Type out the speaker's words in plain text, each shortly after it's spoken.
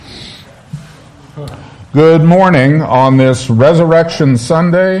Good morning on this Resurrection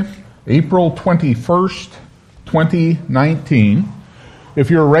Sunday, April 21st, 2019. If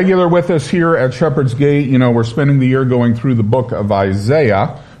you're a regular with us here at Shepherd's Gate, you know we're spending the year going through the book of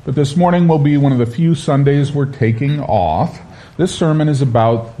Isaiah, but this morning will be one of the few Sundays we're taking off. This sermon is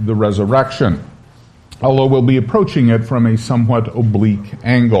about the resurrection, although we'll be approaching it from a somewhat oblique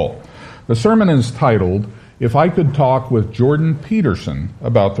angle. The sermon is titled, If I Could Talk with Jordan Peterson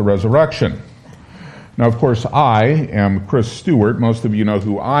About the Resurrection. Now, of course, I am Chris Stewart. Most of you know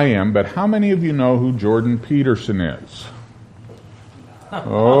who I am, but how many of you know who Jordan Peterson is?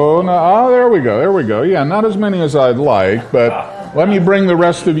 Oh, no, there we go. Yeah, not as many as I'd like, but let me bring the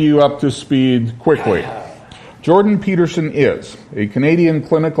rest of you up to speed quickly. Jordan Peterson is a Canadian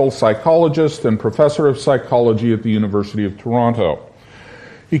clinical psychologist and professor of psychology at the University of Toronto.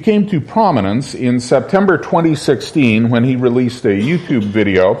 He came to prominence in September 2016 when he released a YouTube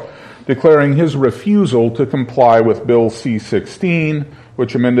video declaring his refusal to comply with Bill C-16,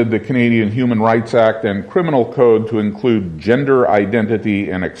 which amended the Canadian Human Rights Act and Criminal Code to include gender identity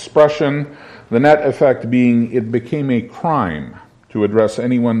and expression, the net effect being it became a crime to address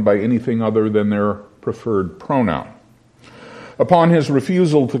anyone by anything other than their preferred pronoun. Upon his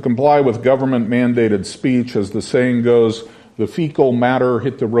refusal to comply with government-mandated speech, as the saying goes, the fecal matter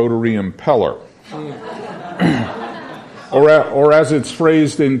hit the rotary impeller. Or as it's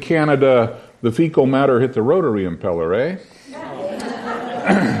phrased in Canada, the fecal matter hit the rotary impeller, eh?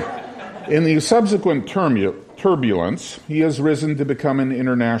 In the subsequent turbulence, he has risen to become an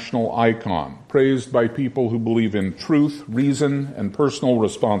international icon, praised by people who believe in truth, reason, and personal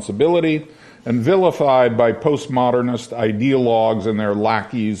responsibility, and vilified by postmodernist ideologues and their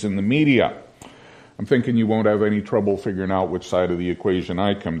lackeys in the media. I'm thinking you won't have any trouble figuring out which side of the equation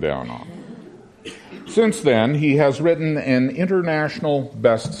I come down on. Since then, he has written an international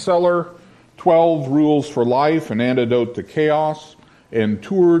bestseller, 12 Rules for Life, An Antidote to Chaos, and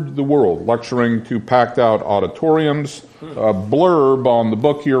toured the world, lecturing to packed-out auditoriums. A blurb on the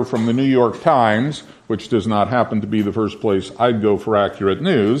book here from the New York Times, which does not happen to be the first place I'd go for accurate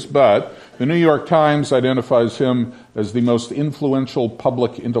news, but the New York Times identifies him as the most influential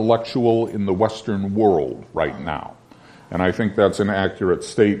public intellectual in the Western world right now. And I think that's an accurate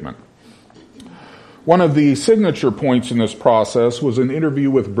statement. One of the signature points in this process was an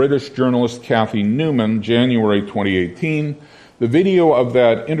interview with British journalist Cathy Newman, January 2018. The video of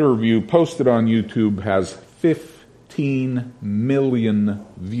that interview posted on YouTube has 15 million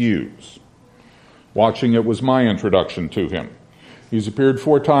views. Watching it was my introduction to him. He's appeared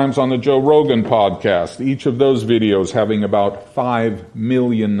 4 times on the Joe Rogan podcast, each of those videos having about 5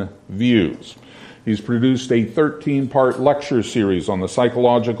 million views. He's produced a 13-part lecture series on the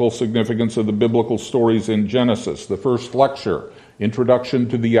psychological significance of the biblical stories in Genesis. The first lecture, Introduction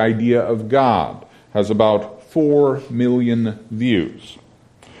to the Idea of God, has about 4 million views.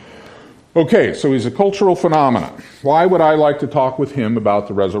 Okay, so he's a cultural phenomenon. Why would I like to talk with him about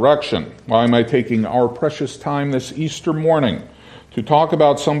the resurrection? Why am I taking our precious time this Easter morning to talk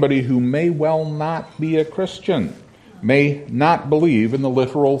about somebody who may well not be a Christian, may not believe in the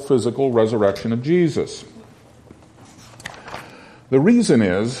literal physical resurrection of Jesus? The reason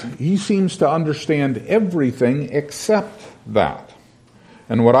is he seems to understand everything except that.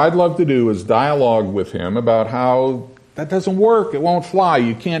 And what I'd love to do is dialogue with him about how that doesn't work. It won't fly.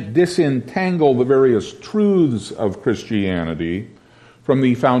 You can't disentangle the various truths of Christianity from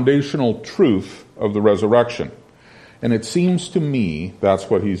the foundational truth of the resurrection. And it seems to me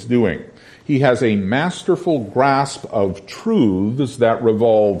that's what he's doing. He has a masterful grasp of truths that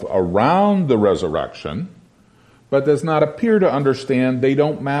revolve around the resurrection, but does not appear to understand they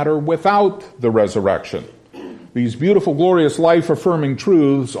don't matter without the resurrection. These beautiful, glorious, life-affirming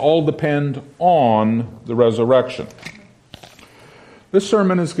truths all depend on the resurrection. This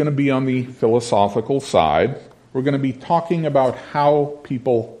sermon is going to be on the philosophical side. We're going to be talking about how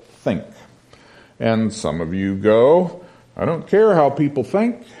people think. And some of you go, I don't care how people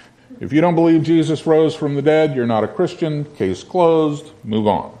think. If you don't believe Jesus rose from the dead, you're not a Christian. Case closed. Move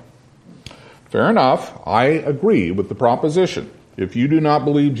on. Fair enough. I agree with the proposition. If you do not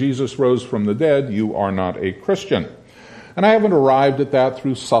believe Jesus rose from the dead, you are not a Christian. And I haven't arrived at that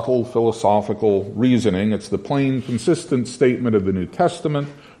through subtle philosophical reasoning. It's the plain, consistent statement of the New Testament,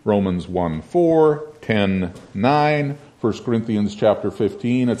 Romans 1:4, 10:9, 1 Corinthians chapter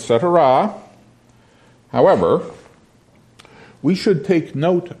 15, etc. However, we should take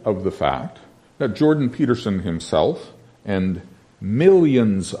note of the fact that Jordan Peterson himself and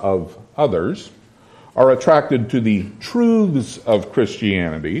millions of others are attracted to the truths of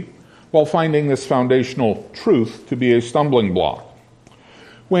Christianity while finding this foundational truth to be a stumbling block.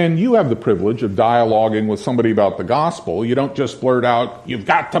 When you have the privilege of dialoguing with somebody about the gospel, you don't just blurt out, "You've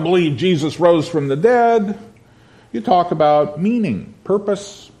got to believe Jesus rose from the dead." You talk about meaning,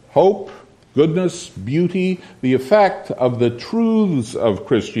 purpose, hope, goodness, beauty, the effect of the truths of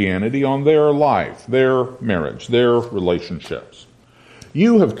Christianity on their life, their marriage, their relationships.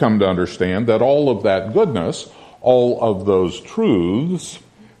 You have come to understand that all of that goodness, all of those truths,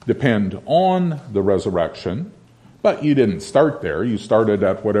 depend on the resurrection, but you didn't start there. You started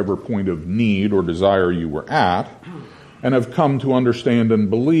at whatever point of need or desire you were at, and have come to understand and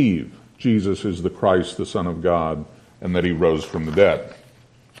believe Jesus is the Christ, the Son of God, and that he rose from the dead.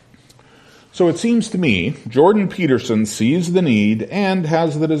 So it seems to me, Jordan Peterson sees the need and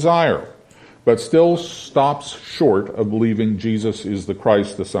has the desire, but still stops short of believing Jesus is the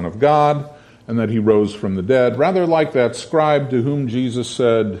Christ, the Son of God, and that he rose from the dead, rather like that scribe to whom Jesus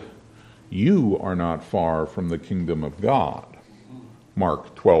said, "You are not far from the kingdom of God."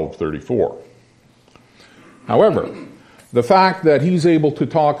 Mark 12:34. However, the fact that he's able to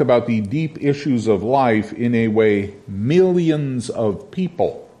talk about the deep issues of life in a way millions of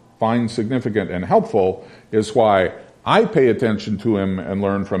people find significant and helpful is why I pay attention to him and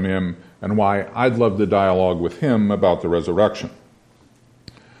learn from him, and why I'd love to dialogue with him about the resurrection.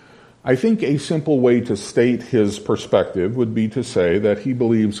 I think a simple way to state his perspective would be to say that he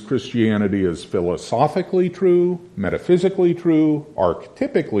believes Christianity is philosophically true, metaphysically true,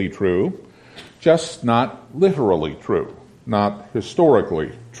 archetypically true, just not literally true, not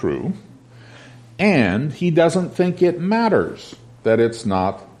historically true. And he doesn't think it matters that it's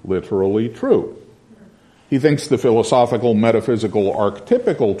not literally true. He thinks the philosophical, metaphysical,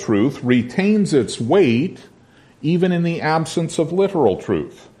 archetypical truth retains its weight even in the absence of literal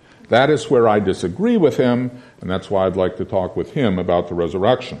truth. That is where I disagree with him, and that's why I'd like to talk with him about the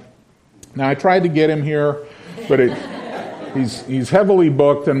resurrection. Now, I tried to get him here, but he's heavily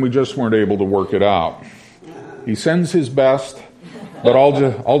booked, and we just weren't able to work it out. He sends his best, but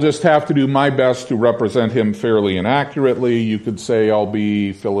I'll just have to do my best to represent him fairly and accurately. You could say I'll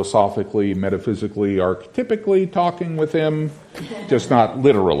be philosophically, metaphysically, archetypically talking with him, just not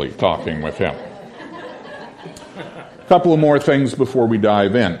literally talking with him. A couple of more things before we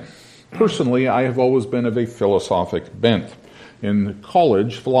dive in. Personally, I have always been of a philosophic bent. In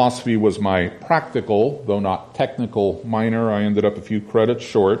college, philosophy was my practical, though not technical, minor. I ended up a few credits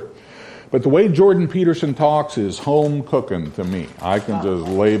short. But the way Jordan Peterson talks is home cooking to me. I can just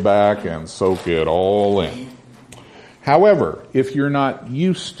lay back and soak it all in. However, if you're not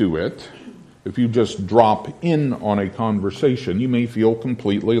used to it, if you just drop in on a conversation, you may feel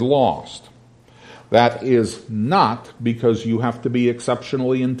completely lost. That is not because you have to be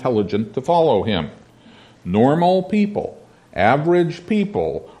exceptionally intelligent to follow him. Normal people, average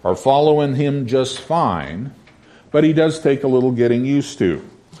people, are following him just fine, but he does take a little getting used to.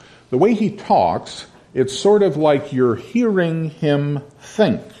 The way he talks, it's sort of like you're hearing him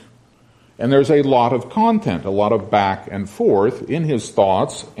think. And there's a lot of content, a lot of back and forth in his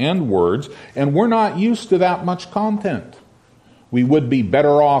thoughts and words, and we're not used to that much content. We would be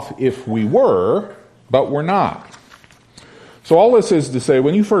better off if we were, but we're not. So all this is to say,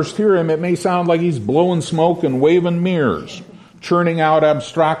 when you first hear him, it may sound like he's blowing smoke and waving mirrors, churning out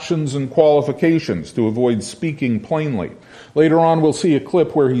abstractions and qualifications to avoid speaking plainly. Later on, we'll see a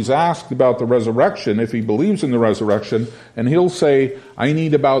clip where he's asked about the resurrection, if he believes in the resurrection, and he'll say, "I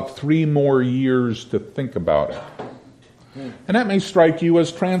need about 3 more years to think about it." And that may strike you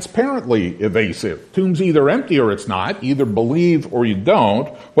as transparently evasive. Tomb's either empty or it's not. Either believe or you don't.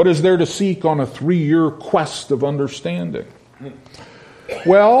 What is there to seek on a 3-year quest of understanding?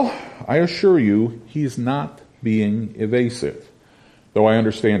 Well, I assure you, he's not being evasive, though I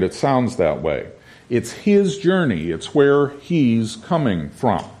understand it sounds that way. It's his journey. It's where he's coming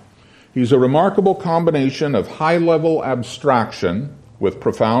from. He's a remarkable combination of high-level abstraction with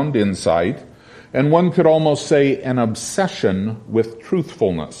profound insight, and one could almost say an obsession with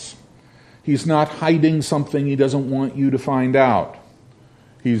truthfulness. He's not hiding something he doesn't want you to find out.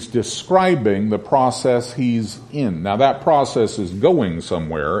 He's describing the process he's in. Now, that process is going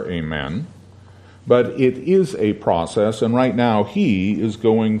somewhere, amen, but it is a process, and right now he is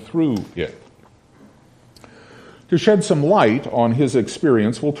going through it. To shed some light on his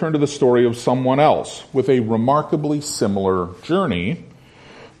experience, we'll turn to the story of someone else with a remarkably similar journey,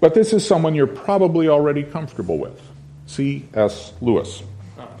 but this is someone you're probably already comfortable with, C.S. Lewis.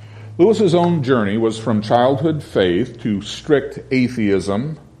 Lewis's own journey was from childhood faith to strict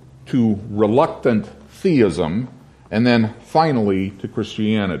atheism to reluctant theism, and then finally to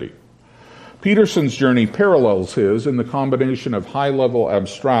Christianity. Peterson's journey parallels his in the combination of high-level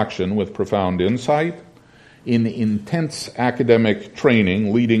abstraction with profound insight. in intense academic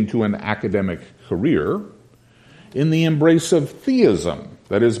training leading to an academic career, in the embrace of theism,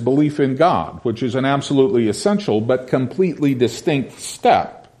 that is, belief in God, which is an absolutely essential but completely distinct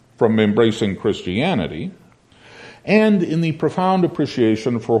step from embracing Christianity, and in the profound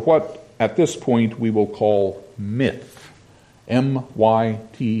appreciation for what, at this point, we will call myth.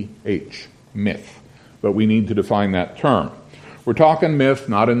 M-Y-T-H, myth. But we need to define that term. We're talking myth,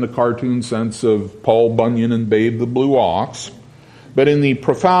 not in the cartoon sense of Paul Bunyan and Babe the Blue Ox, but in the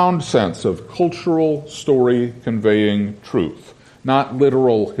profound sense of cultural story conveying truth. Not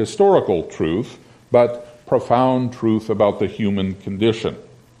literal historical truth, but profound truth about the human condition.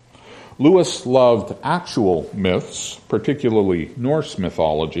 Lewis loved actual myths, particularly Norse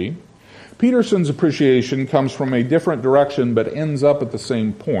mythology. Peterson's appreciation comes from a different direction but ends up at the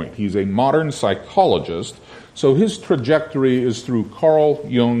same point. He's a modern psychologist, so his trajectory is through Carl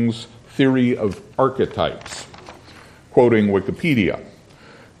Jung's theory of archetypes. Quoting Wikipedia,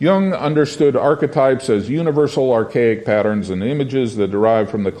 Jung understood archetypes as universal archaic patterns and images that derive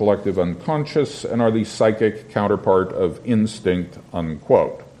from the collective unconscious and are the psychic counterpart of instinct,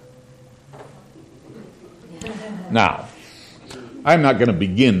 unquote. Now, I'm not going to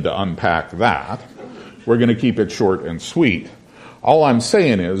begin to unpack that. We're going to keep it short and sweet. All I'm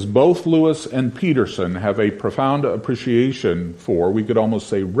saying is both Lewis and Peterson have a profound appreciation for, we could almost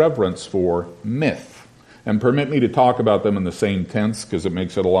say reverence for, myth. And permit me to talk about them in the same tense because it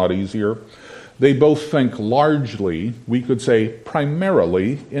makes it a lot easier. They both think largely, we could say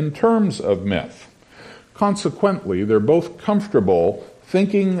primarily, in terms of myth. Consequently, they're both comfortable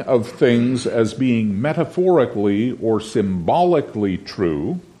thinking of things as being metaphorically or symbolically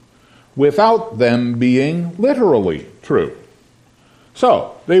true without them being literally true.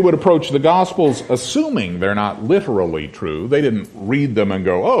 So, they would approach the Gospels assuming they're not literally true. They didn't read them and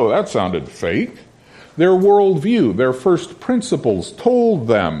go, oh, that sounded fake. Their worldview, their first principles told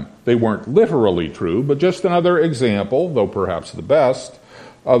them they weren't literally true, but just another example, though perhaps the best,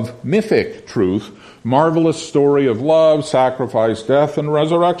 of mythic truth, marvelous story of love, sacrifice, death, and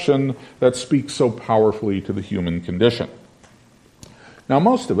resurrection that speaks so powerfully to the human condition. Now,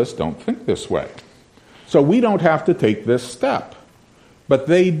 most of us don't think this way. So we don't have to take this step. But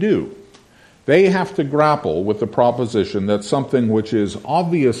they do. They have to grapple with the proposition that something which is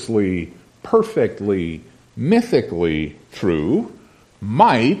obviously, perfectly, mythically true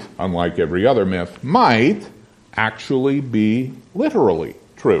might, unlike every other myth, might actually be literally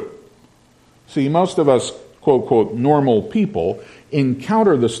true. See, most of us, quote, quote, normal people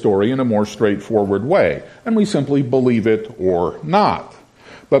encounter the story in a more straightforward way, and we simply believe it or not.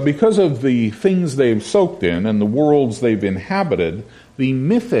 But because of the things they've soaked in and the worlds they've inhabited, the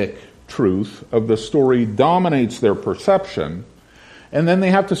mythic truth of the story dominates their perception, and then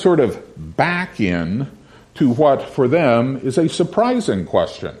they have to sort of back in to what for them is a surprising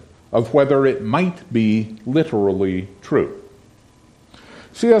question of whether it might be literally true.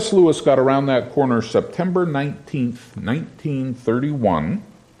 C.S. Lewis got around that corner September 19th, 1931,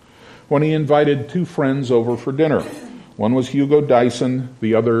 when he invited two friends over for dinner. One was Hugo Dyson,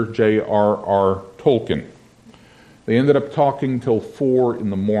 the other J.R.R. Tolkien. They ended up talking till 4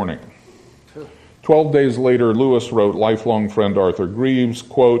 a.m. 12 days later, Lewis wrote lifelong friend Arthur Greeves,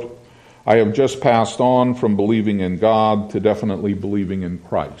 quote, I have just passed on from believing in God to definitely believing in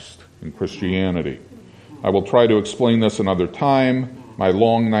Christ, in Christianity. I will try to explain this another time. My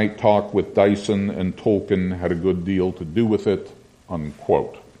long night talk with Dyson and Tolkien had a good deal to do with it,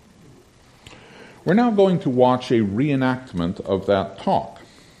 unquote. We're now going to watch a reenactment of that talk.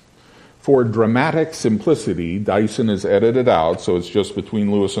 For dramatic simplicity, Dyson is edited out, so it's just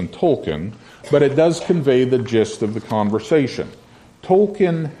between Lewis and Tolkien, but it does convey the gist of the conversation.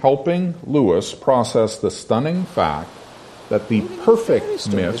 Tolkien helping Lewis process the stunning fact that the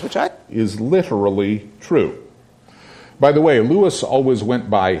perfect myth is literally true. By the way, Lewis always went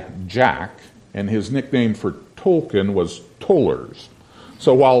by Jack, and his nickname for Tolkien was Tollers.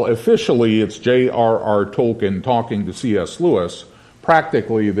 So while officially it's J.R.R. Tolkien talking to C.S. Lewis,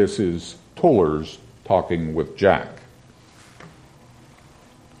 practically this is Tollers talking with Jack.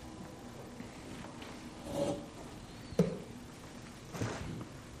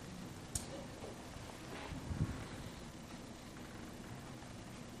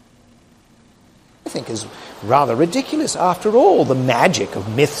 I think is rather ridiculous. After all, the magic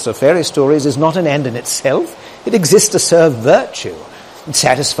of myths or fairy stories is not an end in itself. It exists to serve virtue. It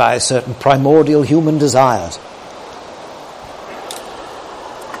satisfies certain primordial human desires.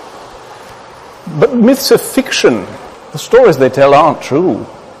 But myths are fiction. The stories they tell aren't true.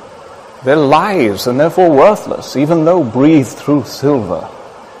 They're lies and therefore worthless, even though breathed through silver.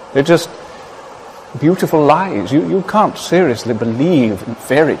 They're just beautiful lies. You can't seriously believe in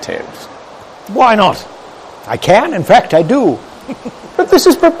fairy tales. Why not? I can, in fact, I do. But this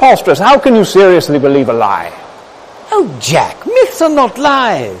is preposterous. How can you seriously believe a lie? Oh, Jack, myths are not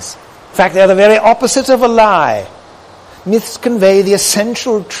lies. In fact, they're the very opposite of a lie. Myths convey the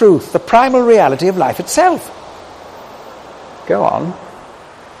essential truth, the primal reality of life itself. Go on.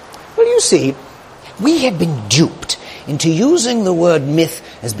 Well, you see, we had been duped into using the word myth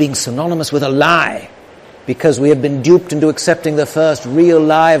as being synonymous with a lie, because we had been duped into accepting the first real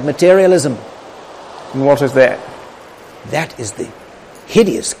lie of materialism. And what is that? That is the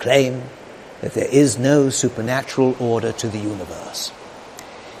hideous claim that there is no supernatural order to the universe.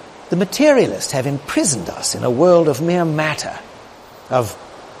 The materialists have imprisoned us in a world of mere matter, of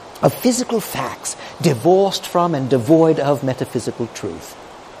physical facts, divorced from and devoid of metaphysical truth.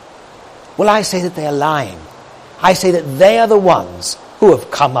 Well, I say that they are lying. I say that they are the ones who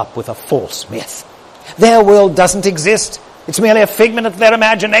have come up with a false myth. Their world doesn't exist. It's merely a figment of their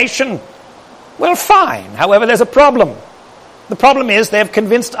imagination. Well, fine. However, there's a problem. The problem is they have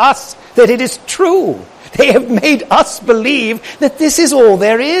convinced us that it is true. They have made us believe that this is all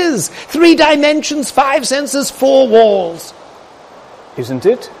there is. 3 dimensions, 5 senses, 4 walls. Isn't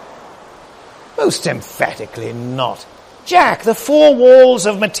it? Most emphatically not. Jack, the 4 walls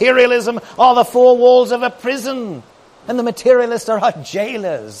of materialism are the 4 walls of a prison. And the materialists are our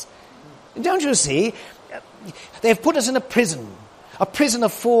jailers. Don't you see? They've put us in a prison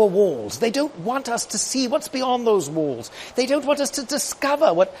of 4 walls. They don't want us to see what's beyond those walls. They don't want us to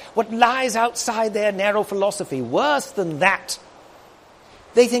discover what lies outside their narrow philosophy. Worse than that,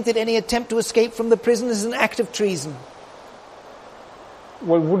 they think that any attempt to escape from the prison is an act of treason.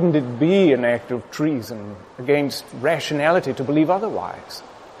 Well, wouldn't it be an act of treason against rationality to believe otherwise?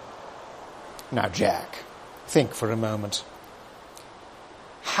 Now, Jack, think for a moment.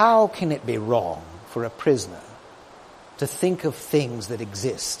 How can it be wrong for a prisoner to think of things that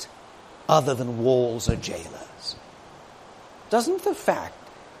exist other than walls or jailers? Doesn't the fact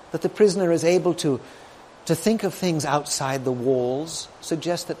that the prisoner is able to think of things outside the walls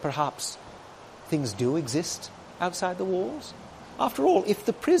suggest that perhaps things do exist outside the walls? After all, if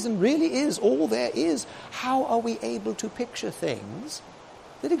the prison really is all there is, how are we able to picture things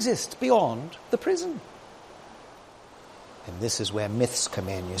that exist beyond the prison? And this is where myths come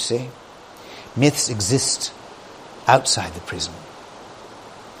in, you see. Myths exist outside the prison.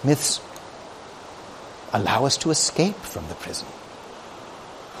 Myths allow us to escape from the prison.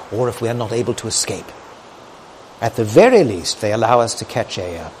 Or if we are not able to escape, at the very least they allow us to catch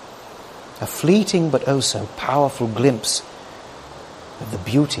a fleeting but oh so powerful glimpse of the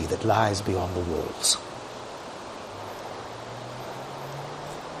beauty that lies beyond the walls.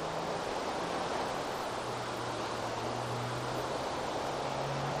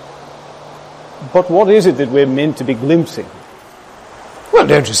 But what is it that we're meant to be glimpsing? Well,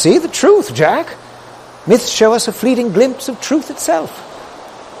 don't you see? The truth, Jack. Myths show us a fleeting glimpse of truth itself.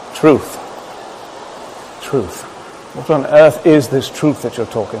 Truth. Truth. What on earth is this truth that you're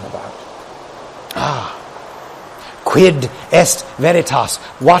talking about? Quid est veritas?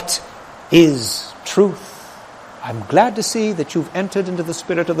 What is truth? I'm glad to see that you've entered into the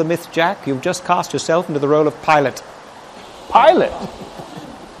spirit of the myth, Jack. You've just cast yourself into the role of Pilate. Pilate?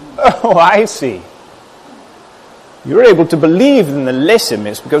 Oh, I see. You're able to believe in the lesser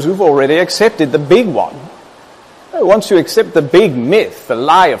myths because you've already accepted the big one. Once you accept the big myth, the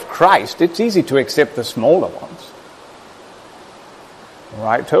lie of Christ, it's easy to accept the smaller ones. All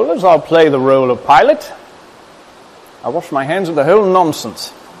right, Tollers, I'll play the role of Pilate. I'll wash my hands of the whole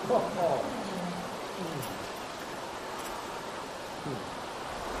nonsense.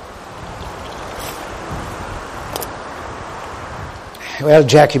 Well,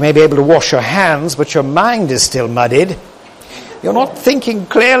 Jack, you may be able to wash your hands, but your mind is still muddied. You're not thinking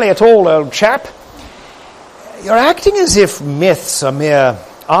clearly at all, old chap. You're acting as if myths are mere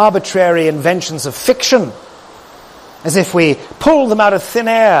arbitrary inventions of fiction, as if we pull them out of thin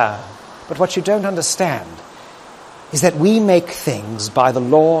air. But what you don't understand is that we make things by the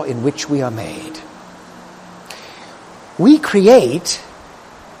law in which we are made. We create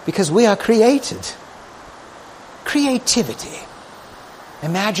because we are created. Creativity,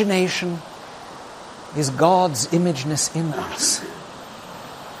 imagination, is God's imageness in us.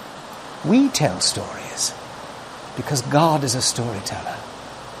 We tell stories because God is a storyteller.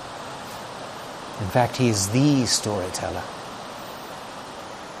 In fact, He is the storyteller.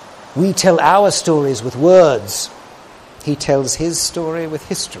 We tell our stories with words. He tells His story with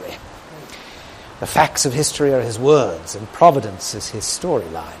history. The facts of history are His words, and providence is His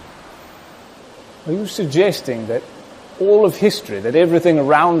storyline. Are you suggesting that all of history, that everything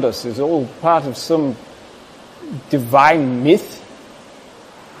around us is all part of some divine myth?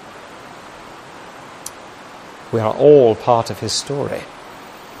 We are all part of his story.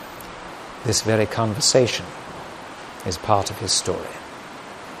 This very conversation is part of his story.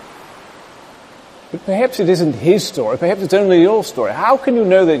 But perhaps it isn't his story. Perhaps it's only your story. How can you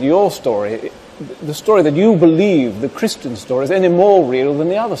know that your story, the story that you believe, the Christian story, is any more real than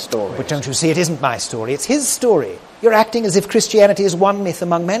the other stories? But don't you see, it isn't my story, it's his story. You're acting as if Christianity is one myth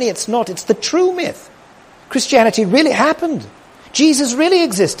among many. It's not, it's the true myth. Christianity really happened. Jesus really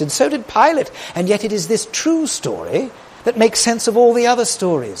existed, so did Pilate. And yet it is this true story that makes sense of all the other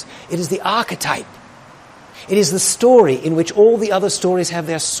stories. It is the archetype. It is the story in which all the other stories have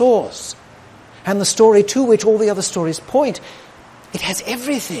their source, and the story to which all the other stories point. It has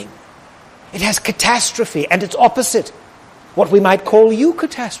everything. It has catastrophe and its opposite, what we might call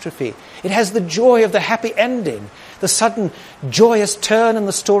eucatastrophe. It has the joy of the happy ending, the sudden joyous turn in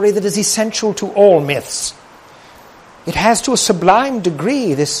the story that is essential to all myths. It has to a sublime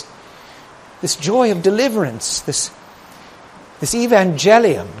degree this joy of deliverance, this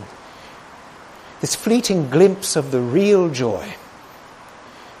evangelium, this fleeting glimpse of the real joy,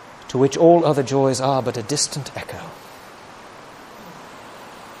 to which all other joys are but a distant echo.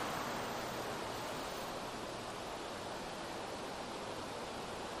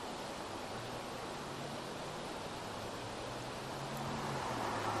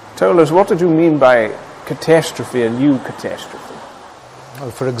 Tolles, what did you mean by catastrophe and eucatastrophe? Well,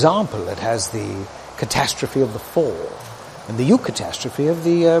 for example, it has the catastrophe of the fall and the eucatastrophe of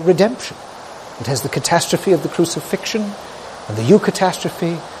the redemption. It has the catastrophe of the crucifixion and the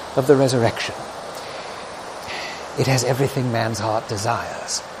eucatastrophe of the resurrection. It has everything man's heart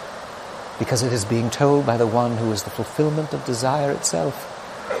desires, because it is being told by the one who is the fulfillment of desire itself.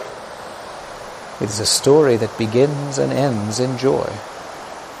 It is a story that begins and ends in joy.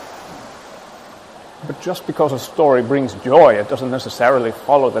 But just because a story brings joy, it doesn't necessarily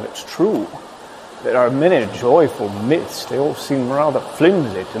follow that it's true. There are many joyful myths. They all seem rather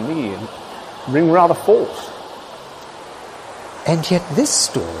flimsy to me and ring rather false. And yet this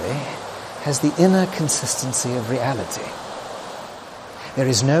story has the inner consistency of reality. There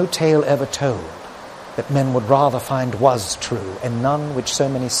is no tale ever told that men would rather find was true, and none which so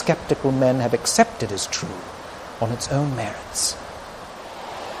many skeptical men have accepted as true on its own merits.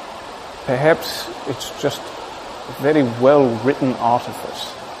 Perhaps it's just a very well-written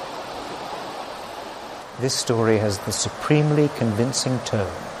artifice. This story has the supremely convincing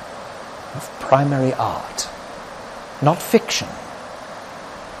tone of primary art, not fiction,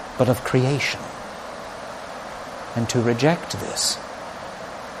 but of creation. And to reject this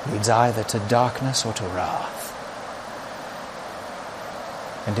leads either to darkness or to wrath.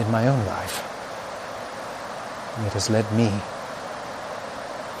 And in my own life, it has led me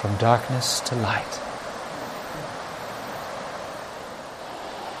from darkness to light.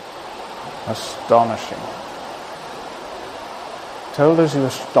 Astonishing. Tolles, you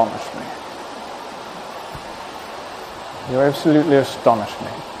astonish me. You absolutely astonish me.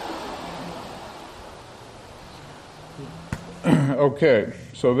 Okay,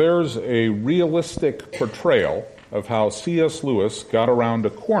 so there's a realistic portrayal of how C.S. Lewis got around a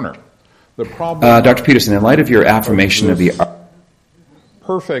corner. The problem, Dr. Peterson, in light of your affirmation of the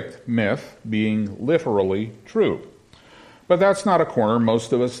perfect myth being literally true. But that's not a corner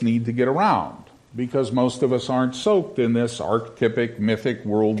most of us need to get around, because most of us aren't soaked in this archetypic, mythic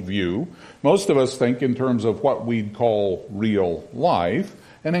worldview. Most of us think in terms of what we'd call real life,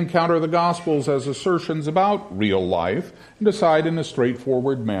 and encounter the Gospels as assertions about real life, and decide in a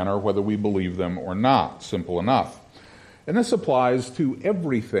straightforward manner whether we believe them or not. Simple enough. And this applies to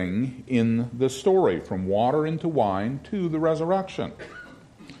everything in the story, from water into wine to the resurrection.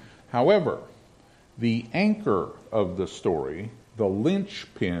 However, the anchor of the story, the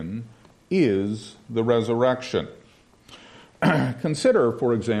linchpin, is the resurrection. Consider,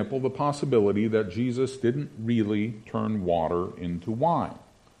 for example, the possibility that Jesus didn't really turn water into wine.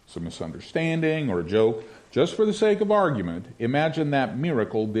 It's a misunderstanding or a joke. Just for the sake of argument, imagine that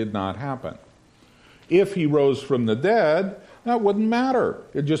miracle did not happen. If he rose from the dead, that wouldn't matter.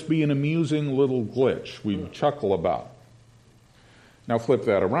 It'd just be an amusing little glitch we'd chuckle about. Now flip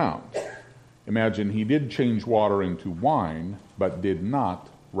that around. Imagine he did change water into wine, but did not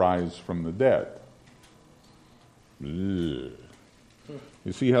rise from the dead. Ugh.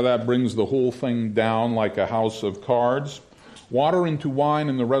 You see how that brings the whole thing down like a house of cards? Water into wine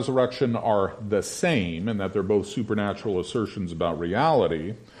and the resurrection are the same, in that they're both supernatural assertions about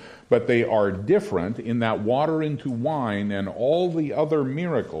reality, but they are different in that water into wine and all the other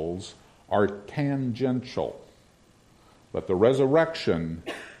miracles are tangential. but the resurrection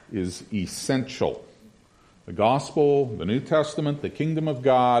is essential. The gospel, the New Testament, the kingdom of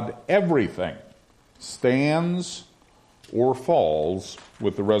God, everything stands or falls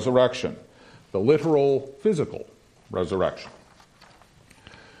with the resurrection, the literal, physical resurrection.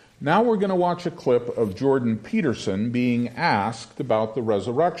 Now we're going to watch a clip of Jordan Peterson being asked about the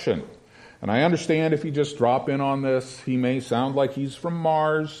resurrection. And I understand if you just drop in on this, he may sound like he's from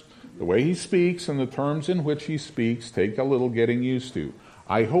Mars. The way he speaks and the terms in which he speaks take a little getting used to.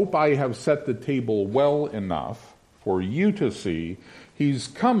 I hope I have set the table well enough for you to see he's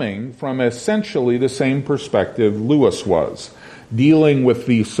coming from essentially the same perspective Lewis was, dealing with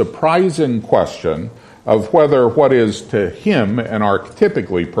the surprising question of whether what is to him an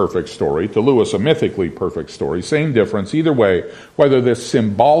archetypically perfect story, to Lewis a mythically perfect story, same difference, either way, whether this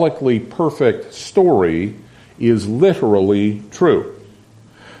symbolically perfect story is literally true.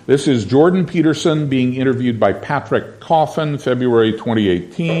 This is Jordan Peterson being interviewed by Patrick Coffin, February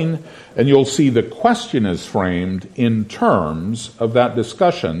 2018, and you'll see the question is framed in terms of that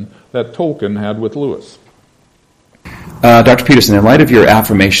discussion that Tolkien had with Lewis. Dr. Peterson, in light of your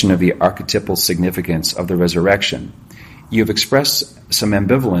affirmation of the archetypal significance of the resurrection, you have expressed some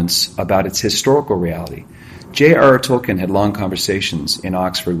ambivalence about its historical reality. J.R.R. Tolkien had long conversations in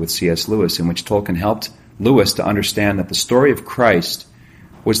Oxford with C.S. Lewis in which Tolkien helped Lewis to understand that the story of Christ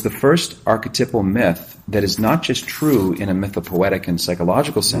was the first archetypal myth that is not just true in a mythopoetic and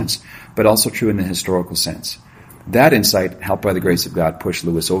psychological sense, but also true in the historical sense. That insight, helped by the grace of God, pushed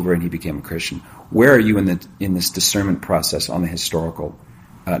Lewis over and he became a Christian. Where are you in this discernment process on the historical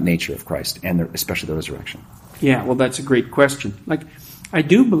nature of Christ and especially the resurrection? Yeah, well, that's a great question. I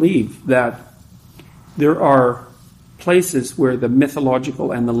do believe that there are places where the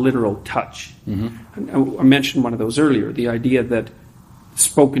mythological and the literal touch. Mm-hmm. I mentioned one of those earlier, the idea that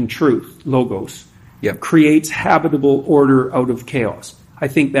spoken truth, logos, creates habitable order out of chaos. I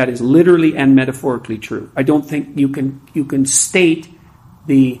think that is literally and metaphorically true. I don't think you can state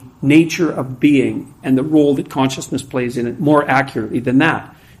the nature of being and the role that consciousness plays in it more accurately than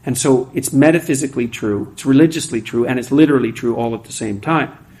that. And so it's metaphysically true, it's religiously true, and it's literally true all at the same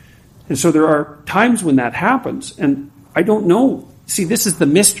time. And so there are times when that happens, and I don't know. See, this is the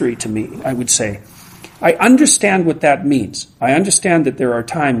mystery to me, I would say. I understand what that means. I understand that there are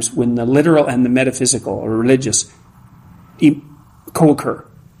times when the literal and the metaphysical or religious co-occur.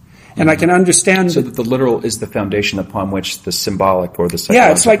 And I can understand so that the literal is the foundation upon which the symbolic or the psychological...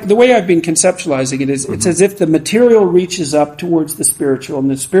 Yeah, it's like the way I've been conceptualizing it is it's as if the material reaches up towards the spiritual and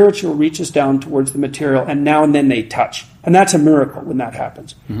the spiritual reaches down towards the material, and now and then they touch. And that's a miracle when that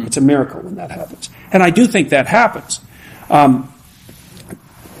happens. Mm-hmm. It's a miracle when that happens. And I do think that happens.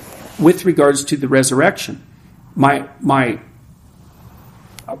 With regards to the resurrection,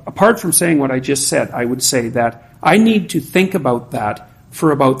 apart from saying what I just said, I would say that I need to think about that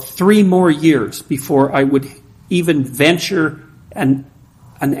for about 3 more years before I would even venture an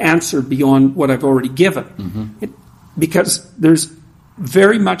answer beyond what I've already given. Mm-hmm. Because there's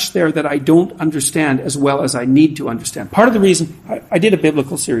very much there that I don't understand as well as I need to understand. Part of the reason, I did a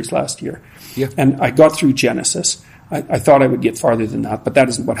biblical series last year, and I got through Genesis. I thought I would get farther than that, but that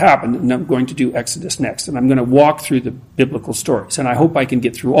isn't what happened, and I'm going to do Exodus next, and I'm going to walk through the biblical stories, and I hope I can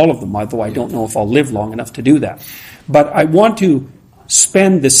get through all of them, although I don't know if I'll live long enough to do that. But I want to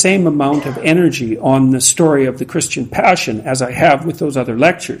spend the same amount of energy on the story of the Christian passion as I have with those other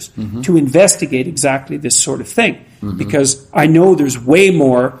lectures to investigate exactly this sort of thing, because I know there's way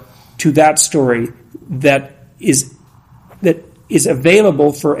more to that story that is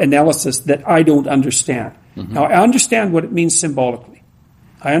available for analysis that I don't understand. Now, I understand what it means symbolically.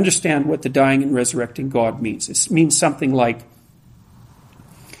 I understand what the dying and resurrecting God means. It means something like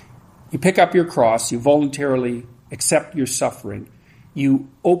you pick up your cross, you voluntarily accept your suffering, you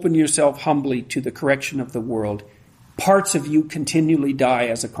open yourself humbly to the correction of the world. Parts of you continually die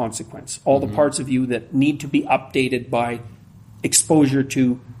as a consequence. All the parts of you that need to be updated by exposure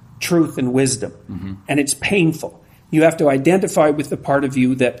to truth and wisdom. And it's painful. You have to identify with the part of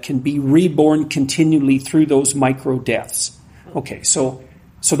you that can be reborn continually through those micro-deaths. Okay, so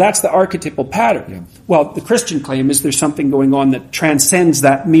that's the archetypal pattern. Yeah. Well, the Christian claim is there's something going on that transcends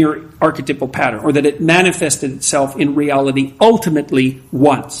that mere archetypal pattern, or that it manifested itself in reality ultimately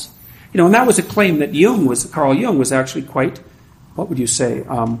once. And that was a claim that Carl Jung was actually quite, what would you say,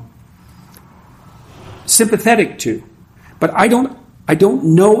 sympathetic to. But I don't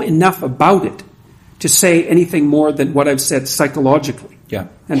know enough about it to say anything more than what I've said psychologically. Yeah.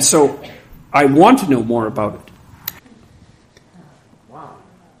 And so I want to know more about it. Wow.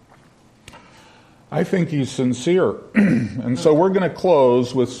 I think he's sincere. And so we're going to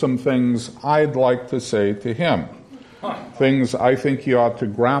close with some things I'd like to say to him. things I think he ought to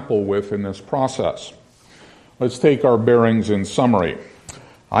grapple with in this process. Let's take our bearings in summary.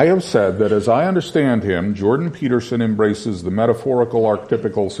 I have said that as I understand him, Jordan Peterson embraces the metaphorical,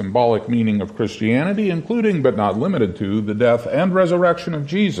 archetypical, symbolic meaning of Christianity, including but not limited to the death and resurrection of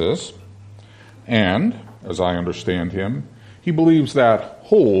Jesus. And, as I understand him, he believes that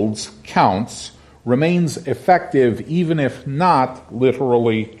holds, counts, remains effective even if not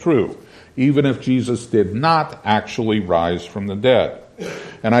literally true, even if Jesus did not actually rise from the dead.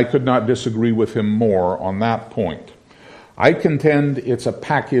 And I could not disagree with him more on that point. I contend it's a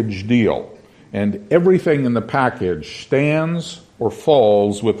package deal, and everything in the package stands or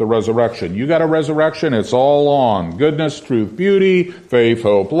falls with the resurrection. You got a resurrection, it's all on. Goodness, truth, beauty, faith,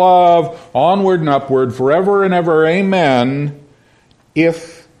 hope, love, onward and upward, forever and ever, amen,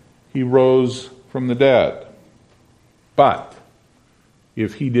 if he rose from the dead. But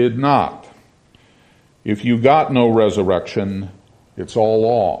if he did not, if you got no resurrection, it's all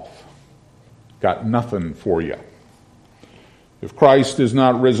off. Got nothing for you. If Christ is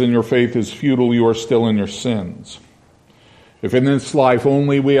not risen, your faith is futile, you are still in your sins. If in this life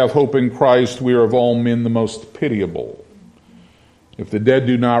only we have hope in Christ, we are of all men the most pitiable. If the dead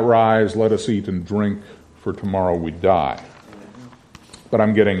do not rise, let us eat and drink, for tomorrow we die. But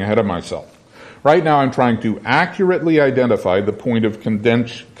I'm getting ahead of myself. Right now I'm trying to accurately identify the point of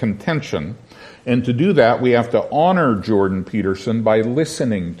contention, and to do that we have to honor Jordan Peterson by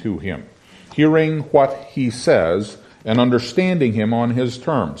listening to him, hearing what he says, and understanding him on his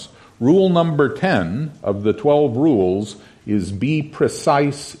terms. Rule number 10 of the 12 rules is be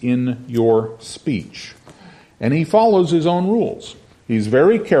precise in your speech. And he follows his own rules. He's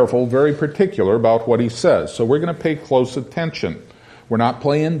very careful, very particular about what he says. So we're going to pay close attention. We're not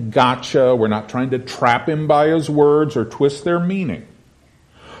playing gotcha. We're not trying to trap him by his words or twist their meaning.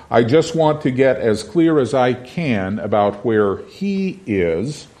 I just want to get as clear as I can about where he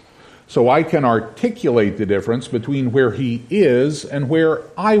is, so I can articulate the difference between where he is and where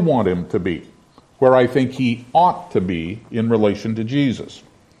I want him to be, where I think he ought to be in relation to Jesus.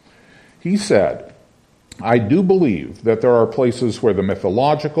 He said, I do believe that there are places where the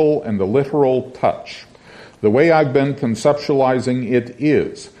mythological and the literal touch. The way I've been conceptualizing it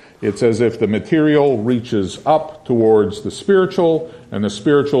is, it's as if the material reaches up towards the spiritual, and the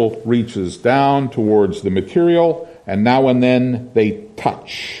spiritual reaches down towards the material, and now and then they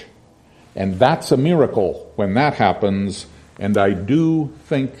touch. And that's a miracle when that happens, and I do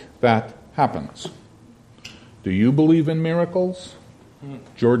think that happens. Do you believe in miracles?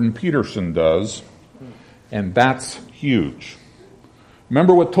 Jordan Peterson does, and that's huge.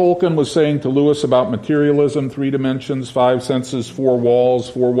 Remember what Tolkien was saying to Lewis about materialism, 3 dimensions, 5 senses, 4 walls.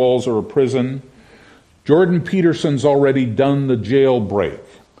 4 walls are a prison. Jordan Peterson's already done the jailbreak.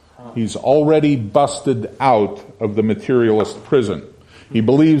 He's already busted out of the materialist prison. He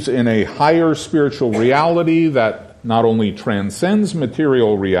believes in a higher spiritual reality that not only transcends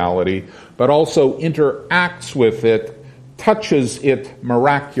material reality, but also interacts with it, touches it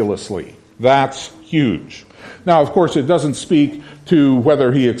miraculously. That's huge. Now, of course, it doesn't speak to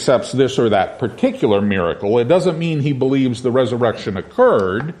whether he accepts this or that particular miracle. It doesn't mean he believes the resurrection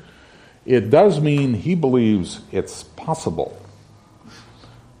occurred. It does mean he believes it's possible.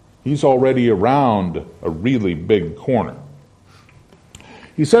 He's already around a really big corner.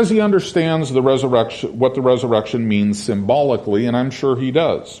 He says he understands the resurrection, what the resurrection means symbolically, and I'm sure he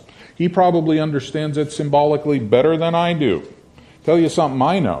does. He probably understands it symbolically better than I do. Tell you something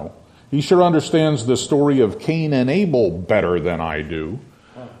I know. He sure understands the story of Cain and Abel better than I do.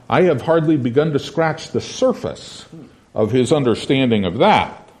 I have hardly begun to scratch the surface of his understanding of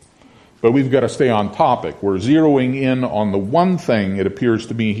that. But we've got to stay on topic. We're zeroing in on the one thing it appears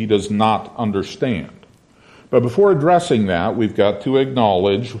to me he does not understand. But before addressing that, we've got to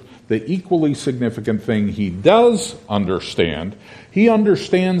acknowledge the equally significant thing he does understand. He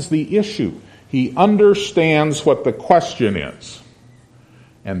understands the issue. He understands what the question is.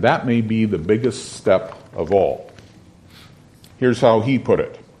 And that may be the biggest step of all. Here's how he put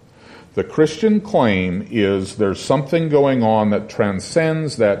it. The Christian claim is there's something going on that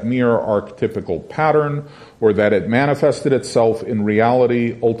transcends that mere archetypical pattern, or that it manifested itself in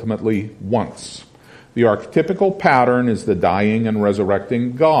reality ultimately once. The archetypical pattern is the dying and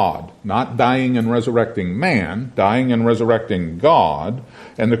resurrecting God, not dying and resurrecting man, dying and resurrecting God.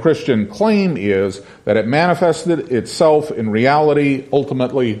 And the Christian claim is that it manifested itself in reality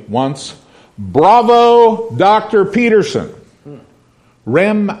ultimately once. Bravo, Dr. Peterson.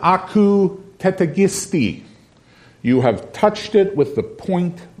 Rem aku tetagisti. You have touched it with the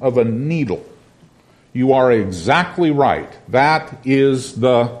point of a needle. You are exactly right. That is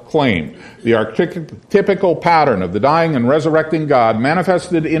the claim. The archetypical pattern of the dying and resurrecting God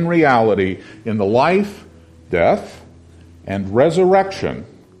manifested in reality in the life, death, and resurrection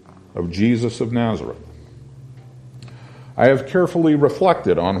of Jesus of Nazareth. I have carefully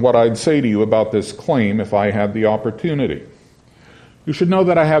reflected on what I'd say to you about this claim if I had the opportunity. You should know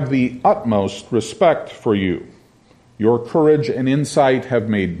that I have the utmost respect for you. Your courage and insight have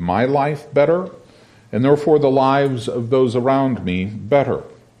made my life better, and therefore the lives of those around me better.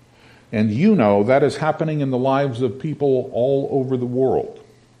 And you know that is happening in the lives of people all over the world.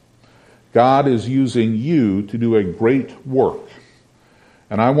 God is using you to do a great work.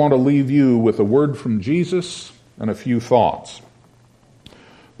 And I want to leave you with a word from Jesus and a few thoughts.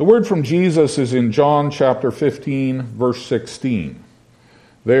 The word from Jesus is in John chapter 15, verse 16.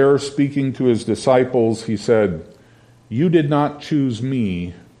 There, speaking to his disciples, he said, "You did not choose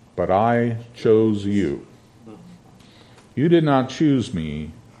me, but I chose you." You did not choose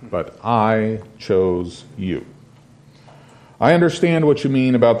me, but I chose you. I understand what you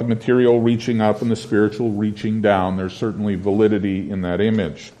mean about the material reaching up and the spiritual reaching down. There's certainly validity in that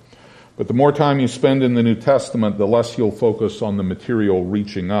image. But the more time you spend in the New Testament, the less you'll focus on the material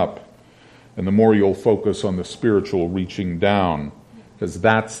reaching up, and the more you'll focus on the spiritual reaching down, because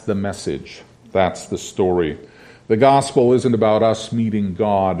that's the message. That's the story. The gospel isn't about us meeting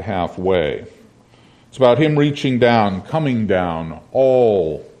God halfway. It's about him reaching down, coming down,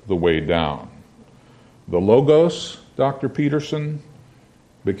 all the way down. The Logos, Dr. Peterson,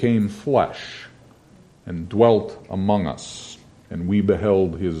 became flesh and dwelt among us, and we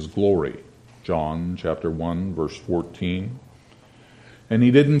beheld his glory. John chapter 1, verse 14. And he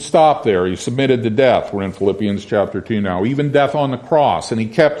didn't stop there. He submitted to death. We're in Philippians chapter 2 now. Even death on the cross. And he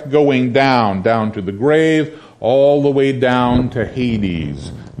kept going down to the grave, all the way down to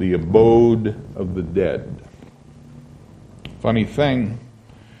Hades, the abode of the dead. Funny thing,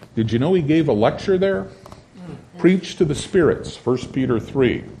 did you know he gave a lecture there? Preached to the spirits, 1 Peter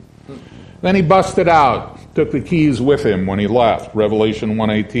 3. Then he busted out, took the keys with him when he left, Revelation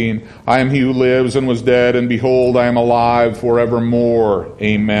 1:18. I am he who lives and was dead, and behold, I am alive forevermore.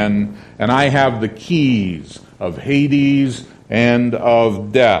 Amen. And I have the keys of Hades and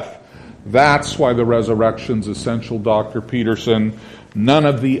of death. That's why the resurrection's essential, Dr. Peterson. None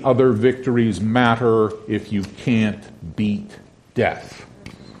of the other victories matter if you can't beat death.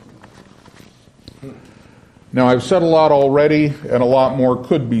 Now, I've said a lot already, and a lot more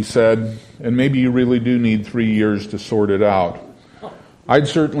could be said, and maybe you really do need 3 years to sort it out. I'd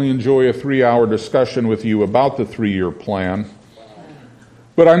certainly enjoy a 3-hour discussion with you about the 3-year plan.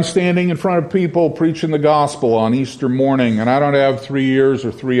 But I'm standing in front of people preaching the gospel on Easter morning, and I don't have 3 years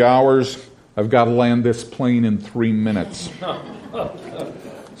or 3 hours. I've got to land this plane in 3 minutes.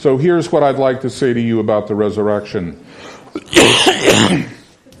 So here's what I'd like to say to you about the resurrection.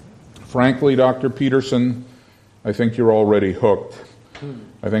 Frankly, Dr. Peterson, I think you're already hooked.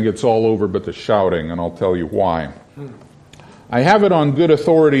 I think it's all over but the shouting, and I'll tell you why. I have it on good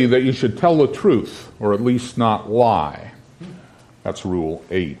authority that you should tell the truth, or at least not lie. That's Rule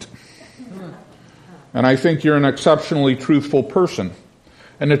 8. And I think you're an exceptionally truthful person.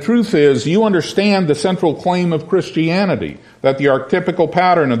 And the truth is, you understand the central claim of Christianity, that the archetypical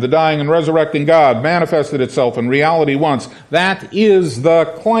pattern of the dying and resurrecting God manifested itself in reality once. That is the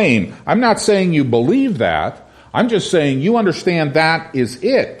claim. I'm not saying you believe that. I'm just saying you understand that is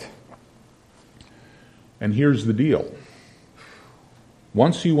it. And here's the deal.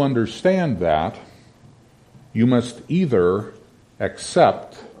 Once you understand that, you must either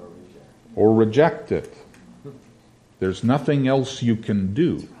accept or reject it. There's nothing else you can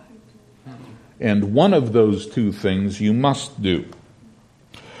do. And one of those two things you must do.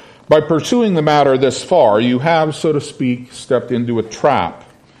 By pursuing the matter this far, you have, so to speak, stepped into a trap.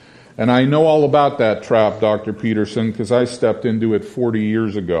 And I know all about that trap, Dr. Peterson, because I stepped into it 40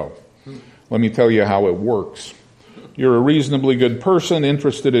 years ago. Let me tell you how it works. You're a reasonably good person,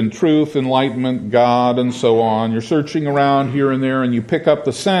 interested in truth, enlightenment, God, and so on. You're searching around here and there, and you pick up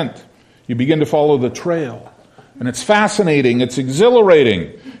the scent. You begin to follow the trail. And it's fascinating. It's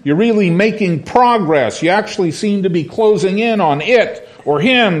exhilarating. You're really making progress. You actually seem to be closing in on it or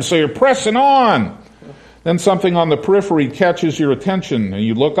him, so you're pressing on. Then something on the periphery catches your attention, and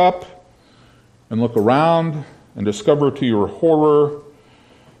you look up and look around and discover to your horror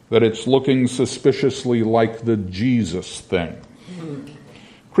that it's looking suspiciously like the Jesus thing.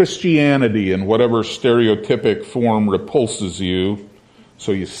 Christianity in whatever stereotypic form repulses you,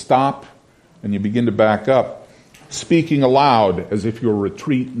 so you stop and you begin to back up, speaking aloud as if your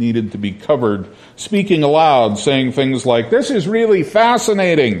retreat needed to be covered, speaking aloud, saying things like, "This is really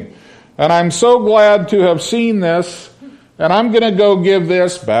fascinating. And I'm so glad to have seen this. And I'm going to go give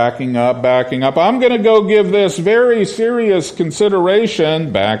this, backing up. I'm going to go give this very serious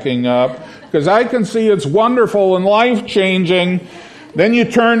consideration, backing up, because I can see it's wonderful and life-changing. Then you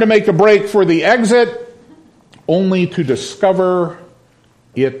turn to make a break for the exit, only to discover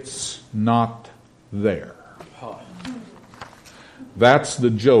it's not there. That's the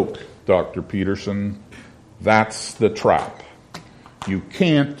joke, Dr. Peterson. That's the trap. You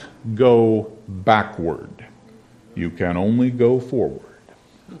can't go backward. You can only go forward.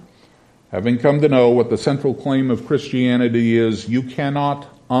 Having come to know what the central claim of Christianity is, you cannot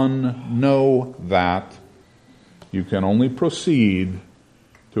unknow that. You can only proceed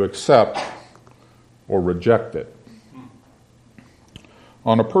to accept or reject it.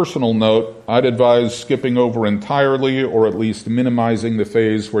 On a personal note, I'd advise skipping over entirely, or at least minimizing the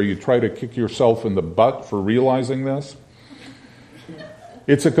phase where you try to kick yourself in the butt for realizing this.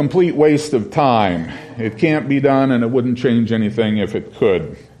 It's a complete waste of time. It can't be done, and it wouldn't change anything if it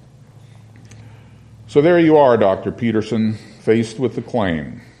could. So there you are, Dr. Peterson, faced with the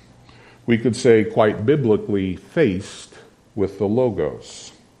claim. We could say quite biblically, faced with the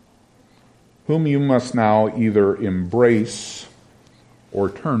Logos, whom you must now either embrace or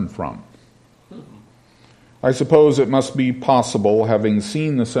turn from. I suppose it must be possible, having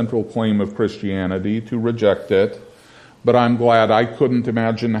seen the central claim of Christianity, to reject it. But I'm glad I couldn't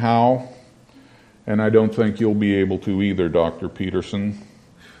imagine how, and I don't think you'll be able to either, Dr. Peterson.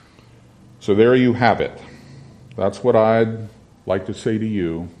 So there you have it. That's what I'd like to say to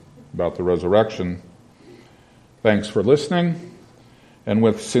you about the resurrection. Thanks for listening, and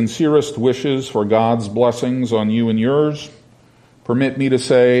with sincerest wishes for God's blessings on you and yours, permit me to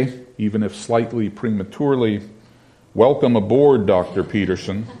say, even if slightly prematurely, welcome aboard, Dr.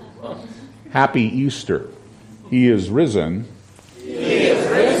 Peterson. Happy Easter. He is risen